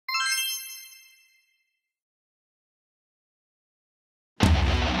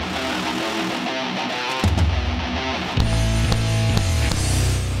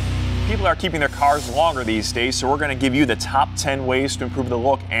are keeping their cars longer these days, so we're going to give you the top 10 ways to improve the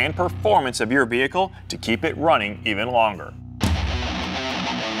look and performance of your vehicle to keep it running even longer.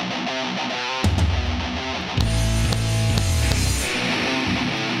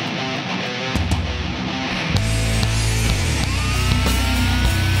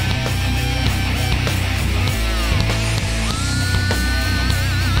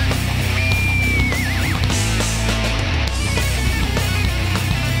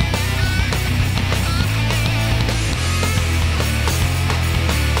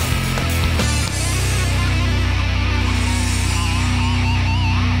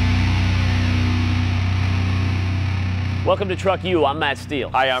 Welcome to TruckU. I'm Steele.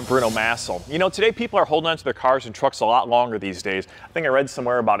 Hi, I'm Bruno Massel. You know, today people are holding on to their cars and trucks a lot longer these days. I think I read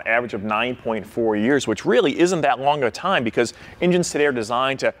somewhere about an average of 9.4 years, which really isn't that long of a time because engines today are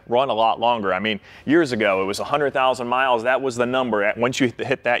designed to run a lot longer. I mean, years ago it was 100,000 miles. That was the number. Once you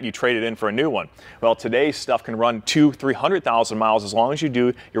hit that, you trade it in for a new one. Well, today's stuff can run 200,000-300,000 miles as long as you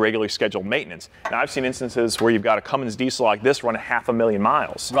do your regularly scheduled maintenance. Now, I've seen instances where you've got a Cummins diesel like this run 500,000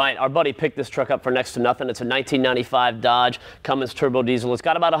 miles. Right. Our buddy picked this truck up for next to nothing. It's a 1995 Dodge Cummins turbo diesel. It's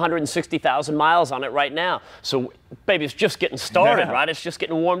got about 160,000 miles on it right now. So, baby, it's just getting started, right? It's just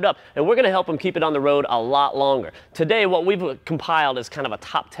getting warmed up. And we're going to help him keep it on the road a lot longer. Today, what we've compiled is kind of a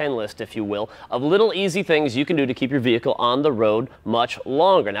top 10 list, if you will, of little easy things you can do to keep your vehicle on the road much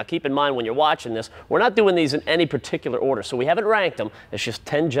longer. Now, keep in mind when you're watching this, we're not doing these in any particular order, so we haven't ranked them. It's just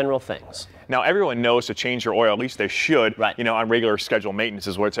 10 general things. Now, everyone knows to change your oil, at least they should, right. You know, on regular scheduled maintenance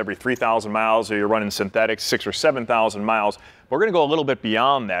is where it's every 3,000 miles or you're running synthetics, 6,000 or 7,000 miles. We're going to go a little bit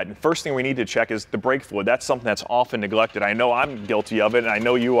beyond that. And first thing we need to check is the brake fluid. That's something that's often neglected. I know I'm guilty of it, and I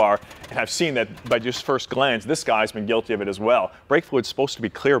know you are. And I've seen that by just first glance. This guy's been guilty of it as well. Brake fluid's supposed to be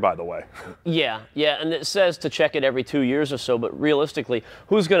clear, by the way. Yeah, and it says to check it every 2 years or so, but realistically,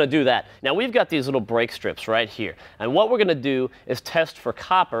 who's going to do that? Now, we've got these little brake strips right here. And what we're going to do is test for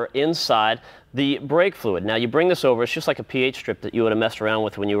copper inside the brake fluid. Now, you bring this over. It's just like a pH strip that you would have messed around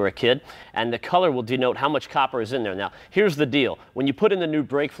with when you were a kid, and the color will denote how much copper is in there. Now, here's the deal. When you put in the new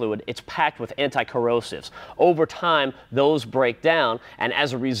brake fluid, it's packed with anti-corrosives. Over time, those break down, and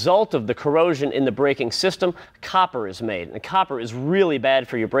as a result of the corrosion in the braking system, copper is made. And copper is really bad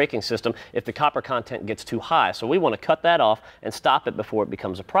for your braking system if the copper content gets too high. So we want to cut that off and stop it before it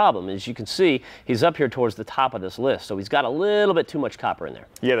becomes a problem. As you can see, he's up here towards the top of this list, so he's got a little bit too much copper in there.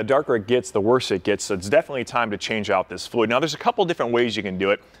 Yeah, the darker it gets, the worse it gets, so it's definitely time to change out this fluid. Now, there's a couple different ways you can do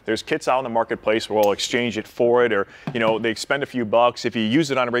it. There's kits out in the marketplace where we'll exchange it for it, or, you know, they spend a few bucks. If you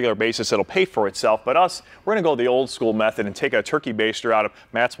use it on a regular basis, it'll pay for itself. But us, we're going to go the old school method and take a turkey baster out of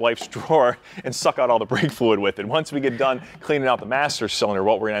Matt's wife's drawer and suck out all the brake fluid with it. Once we get done cleaning out the master cylinder,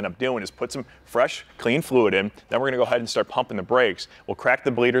 what we're going to end up doing is put some fresh, clean fluid in. Then we're going to go ahead and start pumping the brakes. We'll crack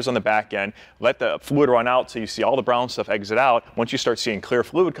the bleeders on the back end, let the fluid run out so you see all the brown stuff exit out. Once you start seeing clear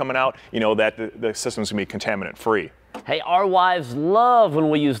fluid coming out, you know that the system's going to be contaminant free. Hey, our wives love when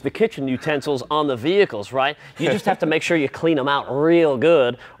we use the kitchen utensils on the vehicles, right? You just have to make sure you clean them out real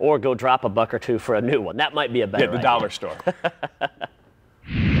good or go drop a buck or two for a new one. That might be a better idea. The dollar store.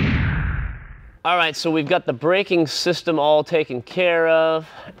 All right, so we've got the braking system all taken care of.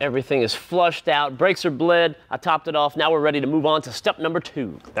 Everything is flushed out. Brakes are bled. I topped it off. Now we're ready to move on to step number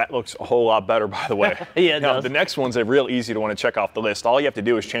 2. That looks a whole lot better, by the way. Yeah, it does. The next one's a real easy to want to check off the list. All you have to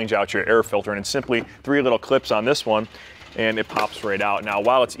do is change out your air filter, and it's simply 3 little clips on this one, and it pops right out. Now,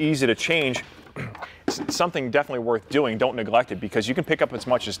 while it's easy to change, it's something definitely worth doing. Don't neglect it, because you can pick up as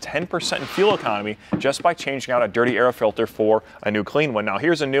much as 10% in fuel economy just by changing out a dirty air filter for a new clean one. Now,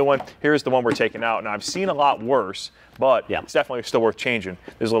 here's a new one. Here's the one we're taking out. Now, I've seen a lot worse, but it's definitely still worth changing.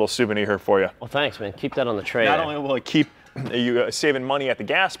 There's a little souvenir here for you. Well, thanks, man. Keep that on the tray. Not only will it keep you saving money at the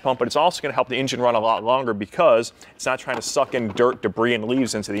gas pump, but it's also going to help the engine run a lot longer because it's not trying to suck in dirt, debris, and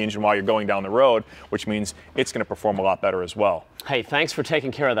leaves into the engine while you're going down the road, which means it's going to perform a lot better as well. Hey, thanks for taking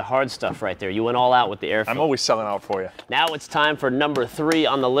care of the hard stuff right there. You went all out with the air filter. I'm always selling out for you. Now it's time for number 3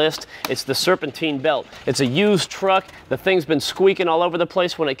 on the list. It's the serpentine belt. It's a used truck. The thing's been squeaking all over the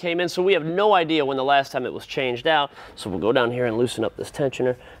place when it came in, so we have no idea when the last time it was changed out. So we'll go down here and loosen up this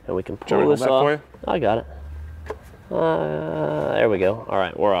tensioner, and we can pull this off. For you? I got it. There we go. All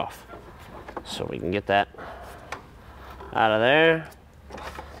right, we're off. So we can get that out of there.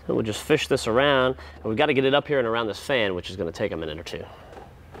 And we'll just fish this around. And we've got to get it up here and around this fan, which is going to take a minute or 2.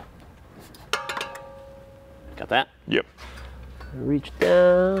 Got that? Yep. Reach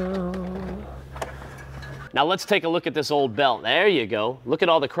down. Now let's take a look at this old belt. There you go. Look at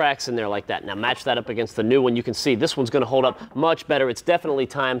all the cracks in there like that. Now match that up against the new one. You can see this one's going to hold up much better. It's definitely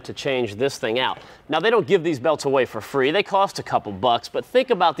time to change this thing out. Now they don't give these belts away for free. They cost a couple bucks, but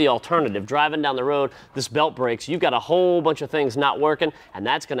think about the alternative. Driving down the road, this belt breaks. You've got a whole bunch of things not working, and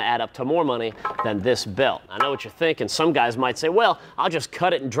that's going to add up to more money than this belt. I know what you're thinking. Some guys might say, well, I'll just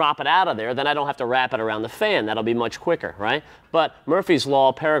cut it and drop it out of there. Then I don't have to wrap it around the fan. That'll be much quicker, right? But Murphy's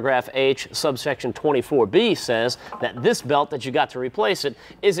Law, paragraph H, subsection 24B says that this belt that you got to replace it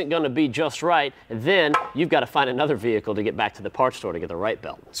isn't going to be just right. And then you've got to find another vehicle to get back to the parts store to get the right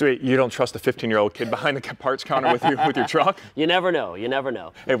belt. So you don't trust the 15-year-old kid behind the parts counter with you with your truck? You never know. You never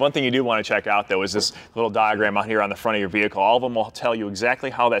know. Hey, one thing you do want to check out, though, is this little diagram out here on the front of your vehicle. All of them will tell you exactly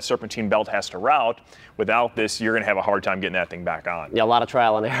how that serpentine belt has to route. Without this, you're going to have a hard time getting that thing back on. Yeah, a lot of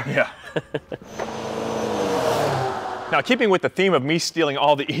trial and error. Yeah. Now, keeping with the theme of me stealing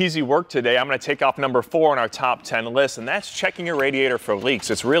all the easy work today, I'm going to take off number 4 on our top 10 list, and that's checking your radiator for leaks.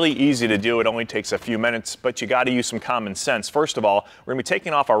 It's really easy to do. It only takes a few minutes, but you got to use some common sense. First of all, we're going to be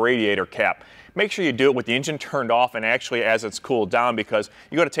taking off our radiator cap. Make sure you do it with the engine turned off and actually as it's cooled down, because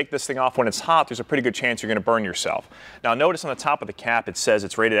you got to take this thing off when it's hot. There's a pretty good chance you're going to burn yourself. Now, notice on the top of the cap it says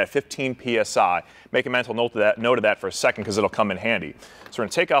it's rated at 15 psi. Make a mental note of that for a second, because it'll come in handy. So we're going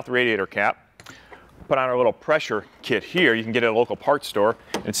to take off the radiator cap, put on our little pressure kit here. You can get it at a local parts store,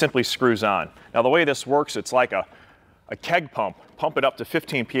 and it simply screws on. Now, the way this works, it's like a keg pump. Pump it up to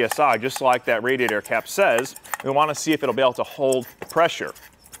 15 psi, just like that radiator cap says. We want to see if it'll be able to hold pressure.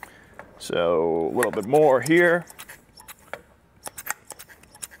 So a little bit more here.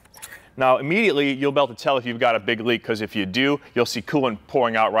 Now, immediately, you'll be able to tell if you've got a big leak, because if you do, you'll see coolant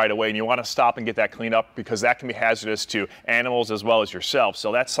pouring out right away, and you want to stop and get that cleaned up, because that can be hazardous to animals as well as yourself.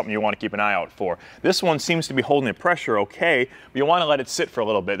 So that's something you want to keep an eye out for. This one seems to be holding the pressure okay, but you want to let it sit for a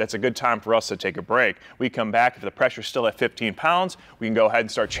little bit. That's a good time for us to take a break. We come back, if the pressure's still at 15 pounds, we can go ahead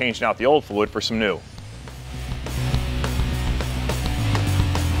and start changing out the old fluid for some new.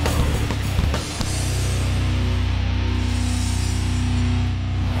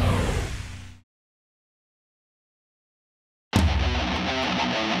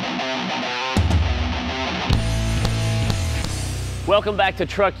 Welcome back to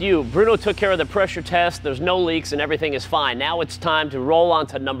TruckU. Bruno took care of the pressure test. There's no leaks and everything is fine. Now it's time to roll on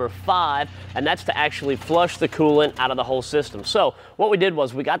to number 5, and that's to actually flush the coolant out of the whole system. So what we did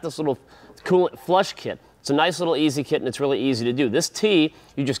was we got this little coolant flush kit. It's a nice little easy kit, and it's really easy to do. This T,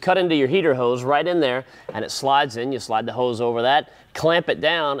 you just cut into your heater hose right in there, and it slides in. You slide the hose over that, clamp it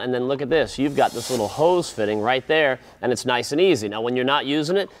down, and then look at this. You've got this little hose fitting right there, and it's nice and easy. Now, when you're not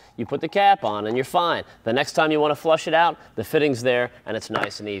using it, you put the cap on, and you're fine. The next time you want to flush it out, the fitting's there, and it's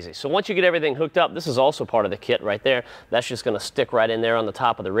nice and easy. So once you get everything hooked up, this is also part of the kit right there. That's just going to stick right in there on the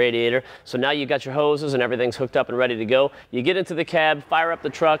top of the radiator. So now you got your hoses, and everything's hooked up and ready to go. You get into the cab, fire up the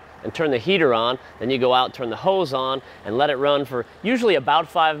truck, and turn the heater on. Then you go out, turn the hose on, and let it run for usually about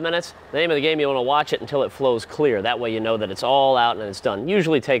 5 minutes. The name of the game, you want to watch it until it flows clear. That way you know that it's all out and it's done.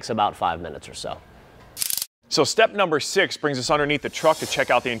 Usually takes about 5 minutes or so. So step number 6 brings us underneath the truck to check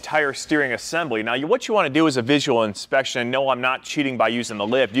out the entire steering assembly. Now, what you want to do is a visual inspection. And no, I'm not cheating by using the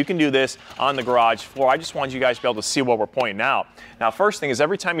lift. You can do this on the garage floor. I just wanted you guys to be able to see what we're pointing out. Now, first thing is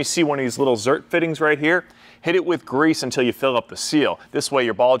every time you see one of these little Zert fittings right here, hit it with grease until you fill up the seal. This way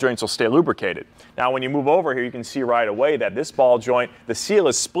your ball joints will stay lubricated. Now, when you move over here, you can see right away that this ball joint, the seal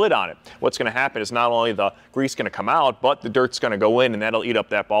is split on it. What's going to happen is not only the grease going to come out, but the dirt's going to go in, and that'll eat up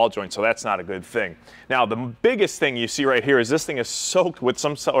that ball joint, so that's not a good thing. Now, the biggest thing you see right here is this thing is soaked with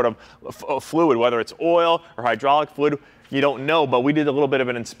some sort of fluid, whether it's oil or hydraulic fluid. You don't know, but we did a little bit of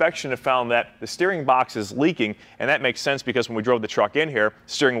an inspection and found that the steering box is leaking, and that makes sense because when we drove the truck in here,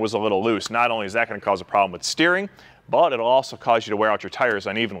 steering was a little loose. Not only is that going to cause a problem with steering, but it'll also cause you to wear out your tires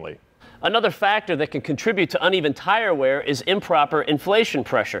unevenly. Another factor that can contribute to uneven tire wear is improper inflation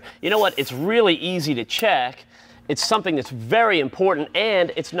pressure. You know what? It's really easy to check. It's something that's very important,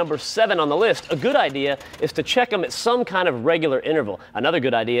 and it's number 7 on the list. A good idea is to check them at some kind of regular interval. Another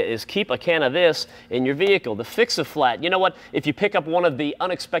good idea is keep a can of this in your vehicle. The Fix-A-Flat. You know what? If you pick up one of the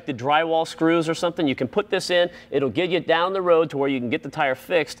unexpected drywall screws or something, you can put this in. It'll get you down the road to where you can get the tire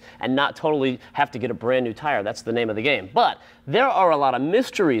fixed and not totally have to get a brand new tire. That's the name of the game. But there are a lot of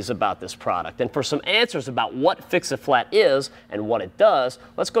mysteries about this product, and for some answers about what Fix-A-Flat is and what it does,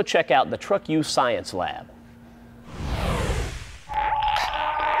 let's go check out the TruckU Science Lab.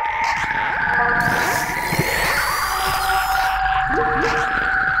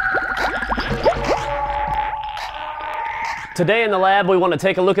 Today in the lab, we want to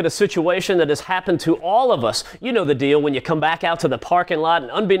take a look at a situation that has happened to all of us. You know the deal when you come back out to the parking lot and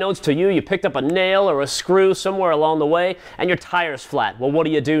unbeknownst to you, you picked up a nail or a screw somewhere along the way and your tire's flat. Well, what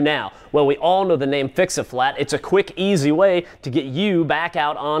do you do now? Well, we all know the name Fix-A-Flat. It's a quick, easy way to get you back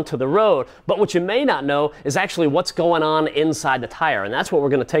out onto the road. But what you may not know is actually what's going on inside the tire, and that's what we're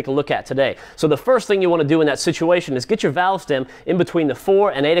going to take a look at today. So the first thing you want to do in that situation is get your valve stem in between the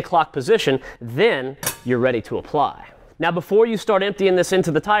 4 and 8 o'clock position, then you're ready to apply. Now, before you start emptying this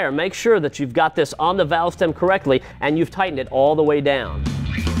into the tire, make sure that you've got this on the valve stem correctly and you've tightened it all the way down.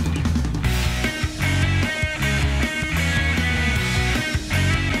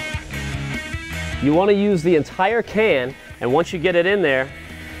 You want to use the entire can, and once you get it in there,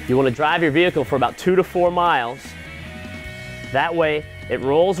 you want to drive your vehicle for about 2 to 4 miles. That way, it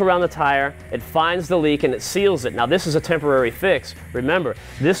rolls around the tire, it finds the leak, and it seals it. Now, this is a temporary fix. Remember,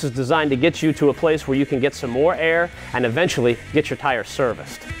 this is designed to get you to a place where you can get some more air and eventually get your tire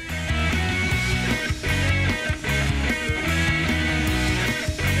serviced.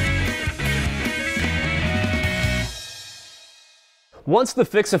 Once the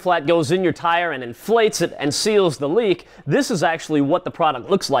Fix-A-Flat goes in your tire and inflates it and seals the leak, this is actually what the product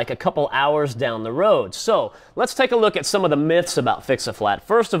looks like a couple hours down the road. So let's take a look at some of the myths about Fix-A-Flat.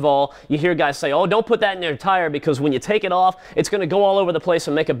 First of all, you hear guys say, oh, don't put that in your tire because when you take it off, it's going to go all over the place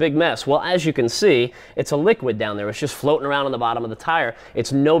and make a big mess. Well, as you can see, it's a liquid down there. It's just floating around on the bottom of the tire.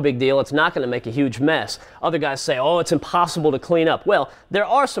 It's no big deal. It's not going to make a huge mess. Other guys say, oh, it's impossible to clean up. Well, there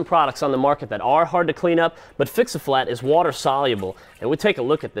are some products on the market that are hard to clean up, but Fix-A-Flat is water soluble. And we take a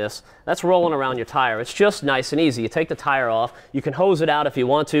look at this. That's rolling around your tire. It's just nice and easy. You take the tire off, you can hose it out if you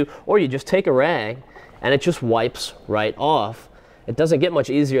want to, or you just take a rag and it just wipes right off. It doesn't get much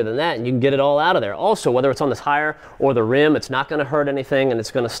easier than that, and you can get it all out of there. Also, whether it's on the tire or the rim, it's not going to hurt anything, and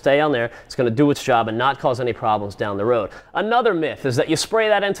it's going to stay on there. It's going to do its job and not cause any problems down the road. Another myth is that you spray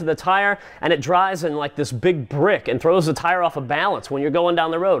that into the tire and it dries in like this big brick and throws the tire off of balance when you're going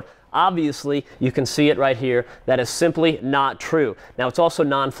down the road. Obviously, you can see it right here. That is simply not true. Now, it's also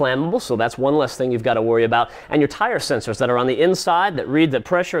non-flammable, so that's one less thing you've got to worry about. And your tire sensors that are on the inside that read the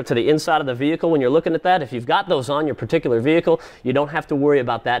pressure to the inside of the vehicle when you're looking at that, if you've got those on your particular vehicle, you don't have to worry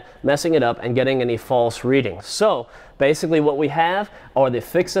about that messing it up and getting any false readings. So, basically what we have are the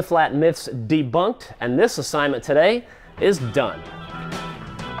Fix-A-Flat myths debunked, and this assignment today is done.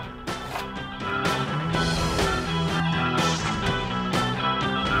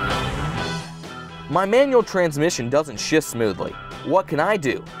 My manual transmission doesn't shift smoothly. What can I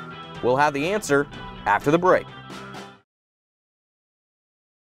do? We'll have the answer after the break.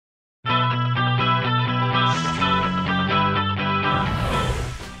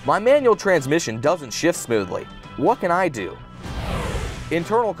 My manual transmission doesn't shift smoothly. What can I do?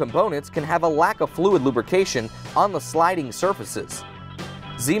 Internal components can have a lack of fluid lubrication on the sliding surfaces.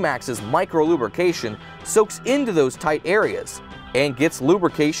 Z-Max's micro lubrication soaks into those tight areas and gets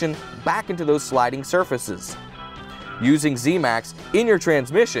lubrication back into those sliding surfaces. Using Z-Max in your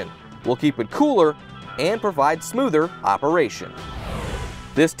transmission will keep it cooler and provide smoother operation.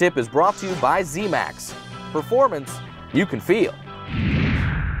 This tip is brought to you by Z-Max. Performance you can feel.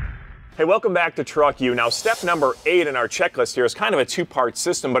 Hey, welcome back to TruckU. Now, step number 8 in our checklist here is kind of a two-part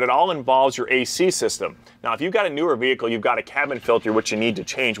system, but it all involves your AC system. Now, if you've got a newer vehicle, you've got a cabin filter which you need to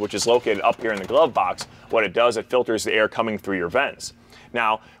change, which is located up here in the glove box. What it does, it filters the air coming through your vents.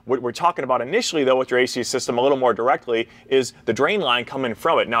 Now, what we're talking about initially, though, with your AC system a little more directly is the drain line coming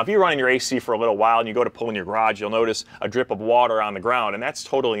from it. Now, if you're running your AC for a little while and you go to pull in your garage, you'll notice a drip of water on the ground, and that's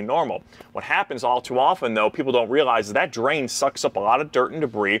totally normal. What happens all too often, though, people don't realize is that drain sucks up a lot of dirt and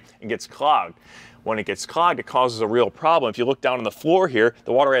debris and gets clogged. When it gets clogged, it causes a real problem. If you look down on the floor here,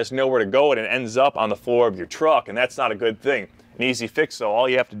 the water has nowhere to go and it ends up on the floor of your truck, and that's not a good thing. An easy fix, though, all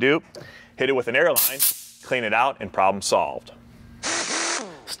you have to do, hit it with an air line, clean it out, and problem solved.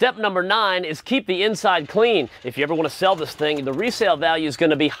 Step number 9 is keep the inside clean. If you ever want to sell this thing, the resale value is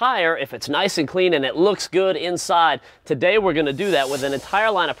going to be higher if it's nice and clean and it looks good inside. Today we're going to do that with an entire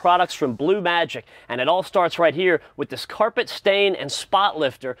line of products from Blue Magic, and it all starts right here with this carpet stain and spot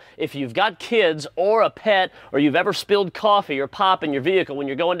lifter. If you've got kids or a pet, or you've ever spilled coffee or pop in your vehicle when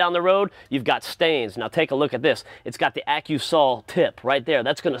you're going down the road, you've got stains. Now take a look at this. It's got the AccuSol tip right there.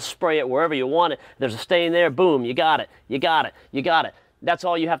 That's going to spray it wherever you want it. There's a stain there, boom, you got it, you got it, you got it. That's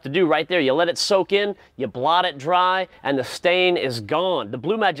all you have to do right there. You let it soak in, you blot it dry, and the stain is gone. The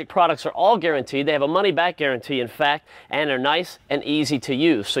Blue Magic products are all guaranteed. They have a money-back guarantee, in fact, and they're nice and easy to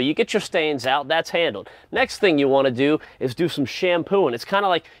use. So you get your stains out, that's handled. Next thing you want to do is do some shampooing. It's kind of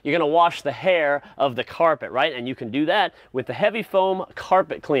like you're going to wash the hair of the carpet, right? And you can do that with the Heavy Foam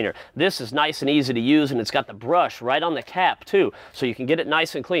Carpet Cleaner. This is nice and easy to use, and it's got the brush right on the cap, too, so you can get it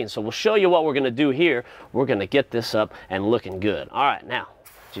nice and clean. So we'll show you what we're going to do here. We're going to get this up and looking good. All right, now,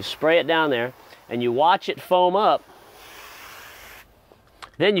 you spray it down there, and you watch it foam up.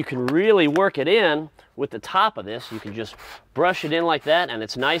 Then you can really work it in with the top of this. You can just brush it in like that, and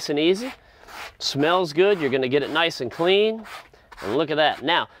it's nice and easy. Smells good. You're going to get it nice and clean. And look at that.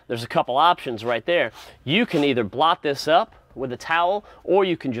 Now, there's a couple options right there. You can either blot this up with a towel, or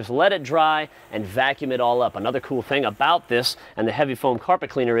you can just let it dry and vacuum it all up. Another cool thing about this and the Heavy Foam Carpet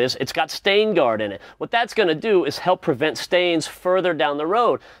Cleaner is it's got stain guard in it. What that's going to do is help prevent stains further down the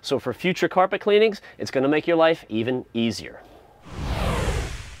road. So for future carpet cleanings, it's going to make your life even easier.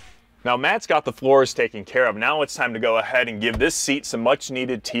 Now Matt's got the floors taken care of. Now it's time to go ahead and give this seat some much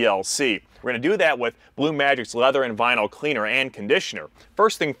needed TLC. We're going to do that with Blue Magic's leather and vinyl cleaner and conditioner.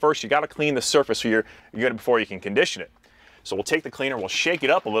 First thing first, you got to clean the surface before you can condition it. So we'll take the cleaner, we'll shake it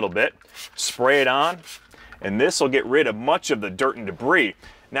up a little bit, spray it on, and this will get rid of much of the dirt and debris.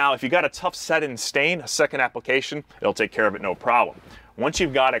 Now, if you got a tough set-in stain, a second application, it'll take care of it no problem. Once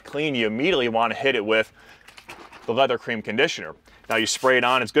you've got it clean, you immediately want to hit it with the leather cream conditioner. Now you spray it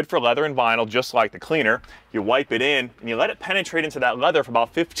on, it's good for leather and vinyl, just like the cleaner. You wipe it in, and you let it penetrate into that leather for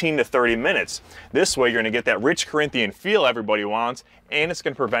about 15 to 30 minutes. This way you're gonna get that rich Corinthian feel everybody wants, and it's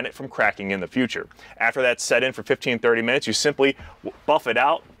gonna prevent it from cracking in the future. After that's set in for 15-30 minutes, you simply buff it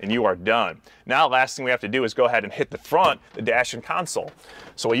out, and you are done. Now, last thing we have to do is go ahead and hit the front, the dash and console.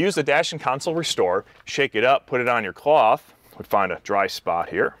 So we'll use the dash and console restore, shake it up, put it on your cloth, we'll find a dry spot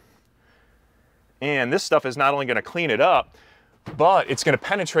here. And this stuff is not only gonna clean it up, but it's going to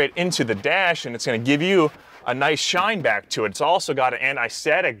penetrate into the dash, and it's going to give you a nice shine back to it. It's also got an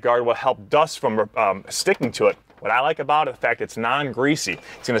anti-static guard that will help dust from sticking to it. What I like about it, the fact it's non-greasy.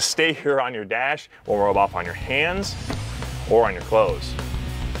 It's going to stay here on your dash, won't rub off on your hands or on your clothes.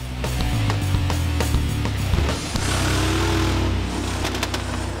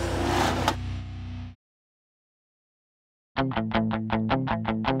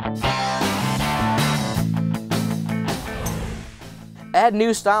 Add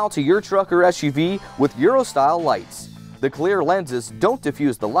new style to your truck or SUV with Euro-style lights. The clear lenses don't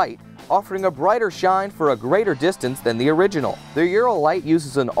diffuse the light, offering a brighter shine for a greater distance than the original. The Euro light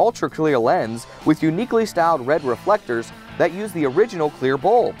uses an ultra-clear lens with uniquely styled red reflectors that use the original clear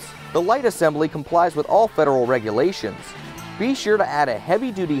bulbs. The light assembly complies with all federal regulations. Be sure to add a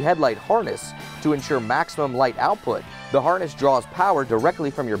heavy-duty headlight harness to ensure maximum light output. The harness draws power directly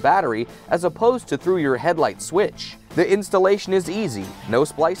from your battery as opposed to through your headlight switch. The installation is easy, no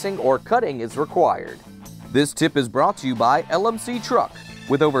splicing or cutting is required. This tip is brought to you by LMC Truck.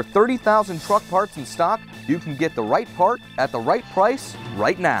 With over 30,000 truck parts in stock, you can get the right part at the right price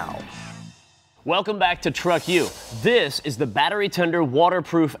right now. Welcome back to TruckU. This is the Battery Tender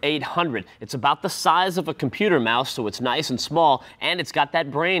Waterproof 800. It's about the size of a computer mouse, so it's nice and small, and it's got that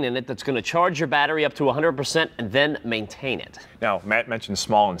brain in it that's going to charge your battery up to 100% and then maintain it. Now, Matt mentioned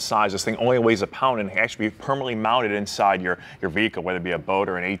small in size. This thing only weighs a pound and can actually be permanently mounted inside your vehicle, whether it be a boat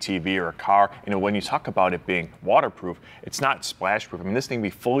or an ATV or a car. You know, when you talk about it being waterproof, it's not splash proof. I mean, this thing can be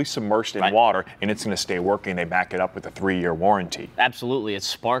fully submerged in water, and it's going to stay working. They back it up with a 3-year warranty. Absolutely. It's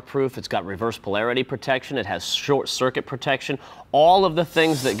spark proof. It's got reverse polarity protection. It has short circuit protection. All of the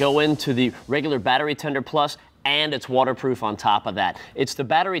things that go into the regular Battery Tender Plus, and it's waterproof on top of that. It's the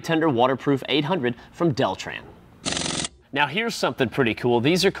Battery Tender Waterproof 800 from Deltran. Now here's something pretty cool.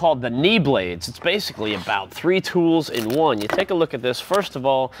 These are called the knee blades. It's basically about 3 tools in one. You take a look at this. First of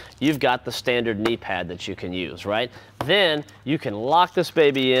all, you've got the standard knee pad that you can use, right? Then you can lock this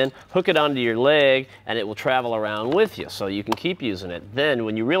baby in, hook it onto your leg, and it will travel around with you, so you can keep using it. Then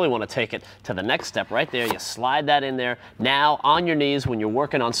when you really want to take it to the next step right there, you slide that in there. Now on your knees, when you're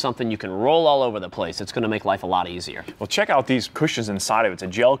working on something, you can roll all over the place. It's going to make life a lot easier. Well, check out these cushions inside of it. It's a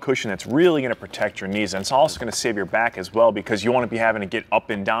gel cushion that's really going to protect your knees, and it's also going to save your back as well, because you want to be having to get up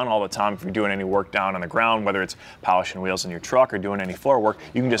and down all the time if you're doing any work down on the ground, whether it's polishing wheels in your truck or doing any floor work.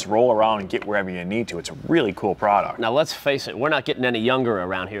 You can just roll around and get wherever you need to. It's a really cool product. Now let's face it, we're not getting any younger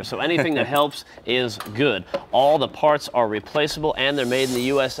around here, so anything that helps is good. All the parts are replaceable and they're made in the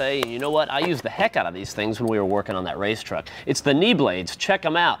USA, and you know what? I used the heck out of these things when we were working on that race truck. It's the knee blades. Check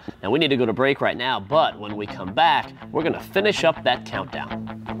them out. Now we need to go to break right now, but when we come back, we're going to finish up that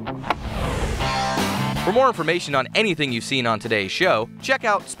countdown. For more information on anything you've seen on today's show, check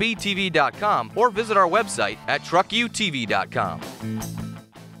out speedtv.com or visit our website at truckutv.com.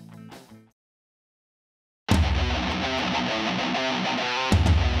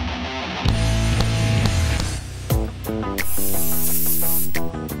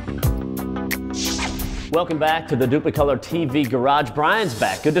 Welcome back to the Duplicolor TV Garage. Brian's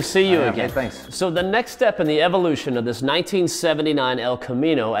back. Good to see you again. Hey, thanks. So the next step in the evolution of this 1979 El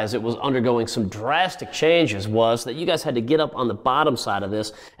Camino, as it was undergoing some drastic changes, was that you guys had to get up on the bottom side of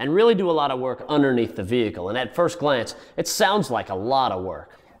this and really do a lot of work underneath the vehicle. And at first glance, it sounds like a lot of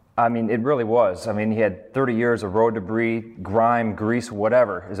work. I mean, it really was. I mean, he had 30 years of road debris, grime, grease,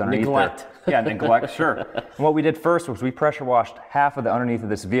 whatever is underneath Neglect. there. Yeah, neglect, sure. And what we did first was we pressure washed half of the underneath of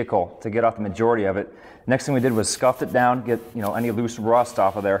this vehicle to get off the majority of it. Next thing we did was scuffed it down, get any loose rust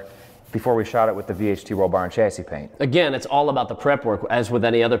off of there before we shot it with the VHT roll bar and chassis paint. Again, it's all about the prep work, as with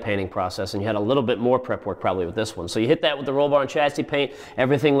any other painting process, and you had a little bit more prep work probably with this one. So you hit that with the roll bar and chassis paint,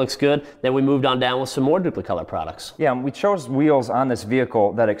 everything looks good, then we moved on down with some more Duplicolor products. Yeah, and we chose wheels on this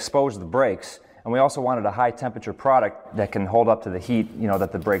vehicle that exposed the brakes, and we also wanted a high temperature product that can hold up to the heat,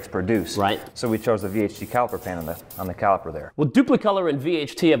 that the brakes produce. Right. So we chose the VHT caliper paint on the caliper there. Well, Duplicolor and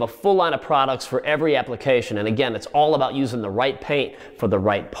VHT have a full line of products for every application, and again, it's all about using the right paint for the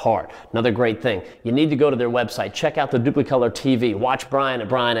right part. Another great thing, you need to go to their website, check out the Duplicolor TV, watch Brian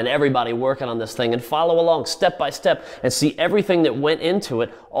and everybody working on this thing, and follow along step by step and see everything that went into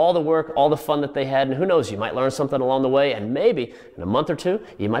it, all the work, all the fun that they had, and who knows, you might learn something along the way, and maybe in a month or two,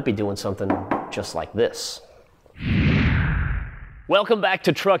 you might be doing something just like this. Welcome back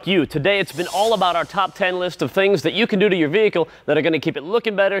to TruckU. Today it's been all about our top 10 list of things that you can do to your vehicle that are going to keep it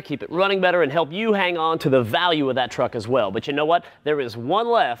looking better, keep it running better, and help you hang on to the value of that truck as well. But you know what? There is one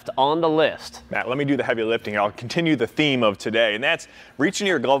left on the list. Matt, let me do the heavy lifting. I'll continue the theme of today, and that's reach into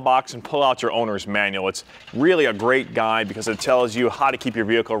your glove box and pull out your owner's manual. It's really a great guide because it tells you how to keep your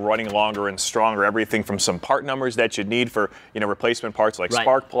vehicle running longer and stronger. Everything from some part numbers that you need for replacement parts like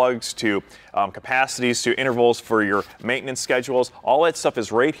spark plugs to capacities to intervals for your maintenance schedules. All that stuff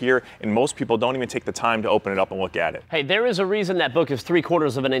is right here, and most people don't even take the time to open it up and look at it. Hey, there is a reason that book is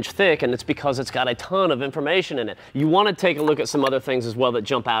 3/4 of an inch thick, and it's because it's got a ton of information in it. You want to take a look at some other things as well that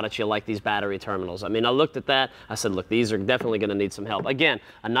jump out at you, like these battery terminals. I mean, I looked at that, I said, look, these are definitely going to need some help. Again,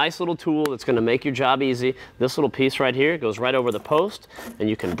 a nice little tool that's going to make your job easy. This little piece right here goes right over the post, and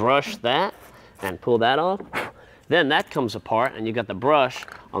you can brush that and pull that off. Then that comes apart, and you got the brush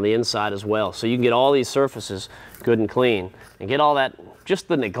on the inside as well. So you can get all these surfaces good and clean and get all that, just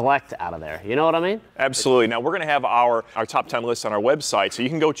the neglect out of there. You know what I mean? Absolutely. Now, we're going to have our top 10 list on our website, so you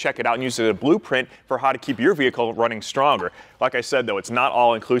can go check it out and use it as a blueprint for how to keep your vehicle running stronger. Like I said, though, it's not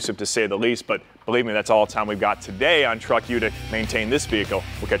all inclusive to say the least, but believe me, that's all the time we've got today on TruckU to maintain this vehicle.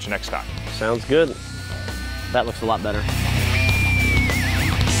 We'll catch you next time. Sounds good. That looks a lot better.